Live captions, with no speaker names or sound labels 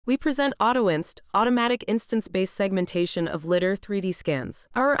we present AutoInst, automatic instance-based segmentation of LiDAR 3D scans.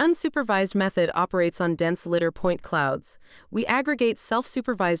 Our unsupervised method operates on dense LiDAR point clouds. We aggregate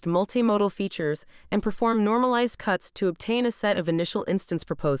self-supervised multimodal features and perform normalized cuts to obtain a set of initial instance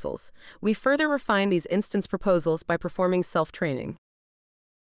proposals. We further refine these instance proposals by performing self-training.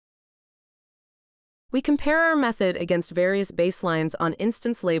 We compare our method against various baselines on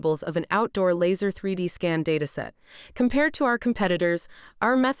instance labels of an outdoor laser 3D scan dataset. Compared to our competitors,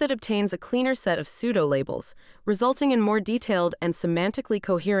 our method obtains a cleaner set of pseudo-labels, resulting in more detailed and semantically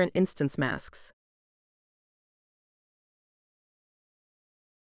coherent instance masks.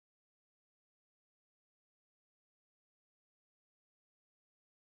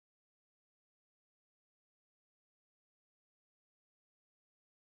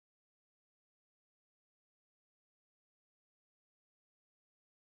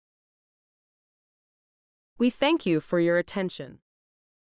 We thank you for your attention.